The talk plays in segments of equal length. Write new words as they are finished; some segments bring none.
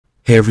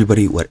Hey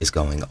everybody, what is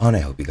going on?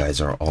 I hope you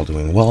guys are all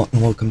doing well,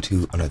 and welcome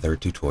to another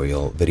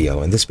tutorial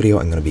video. In this video,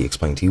 I'm going to be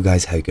explaining to you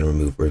guys how you can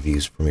remove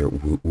reviews from your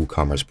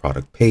WooCommerce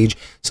product page.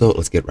 So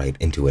let's get right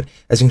into it.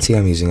 As you can see,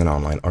 I'm using an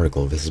online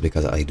article. This is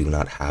because I do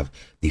not have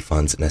the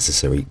funds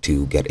necessary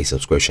to get a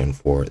subscription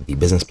for the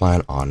business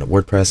plan on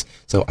WordPress,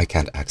 so I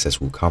can't access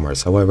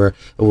WooCommerce. However,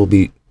 I will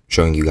be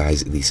showing you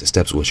guys these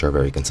steps, which are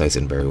very concise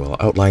and very well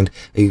outlined.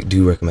 I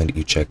do recommend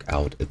you check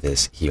out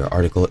this here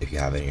article if you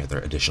have any other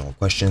additional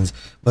questions,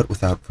 but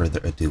without further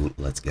ado,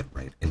 let's get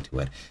right into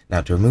it.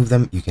 Now, to remove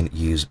them, you can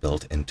use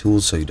built-in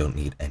tools, so you don't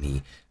need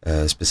any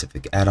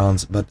specific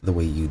add-ons, but the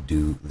way you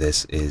do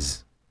this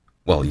is,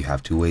 well, you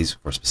have two ways: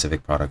 for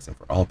specific products and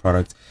for all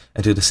products.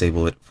 And to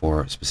disable it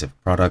for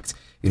specific products,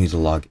 you need to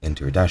log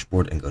into your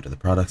dashboard and go to the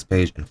products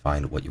page and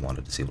find what you want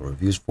to disable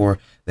reviews for.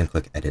 Then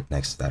click edit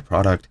next to that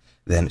product.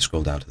 Then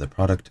scroll down to the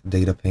product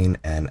data pane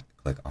and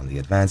click on the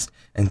advanced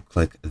and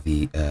click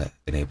the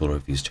enable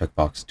reviews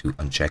checkbox to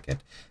uncheck it.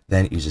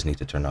 Then you just need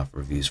to turn off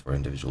reviews for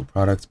individual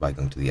products by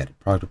going to the edit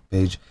product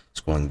page,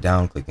 scrolling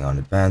down, clicking on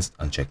advanced,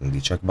 unchecking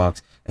the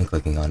checkbox, and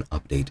clicking on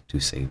update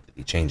to save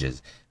the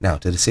changes. Now,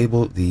 to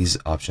disable these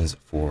options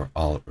for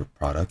all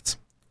products,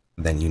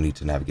 then you need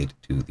to navigate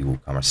to the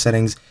WooCommerce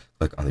settings,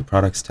 click on the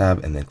products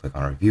tab, and then click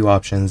on review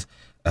options.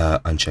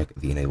 Uncheck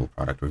the enable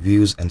product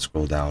reviews and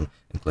scroll down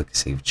and click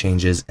save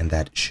changes, and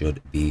that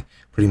should be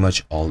pretty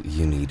much all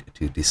you need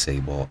to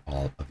disable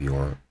all of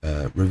your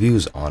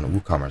reviews on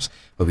WooCommerce.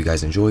 Hope you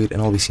guys enjoyed,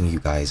 and I'll be seeing you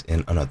guys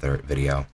in another video.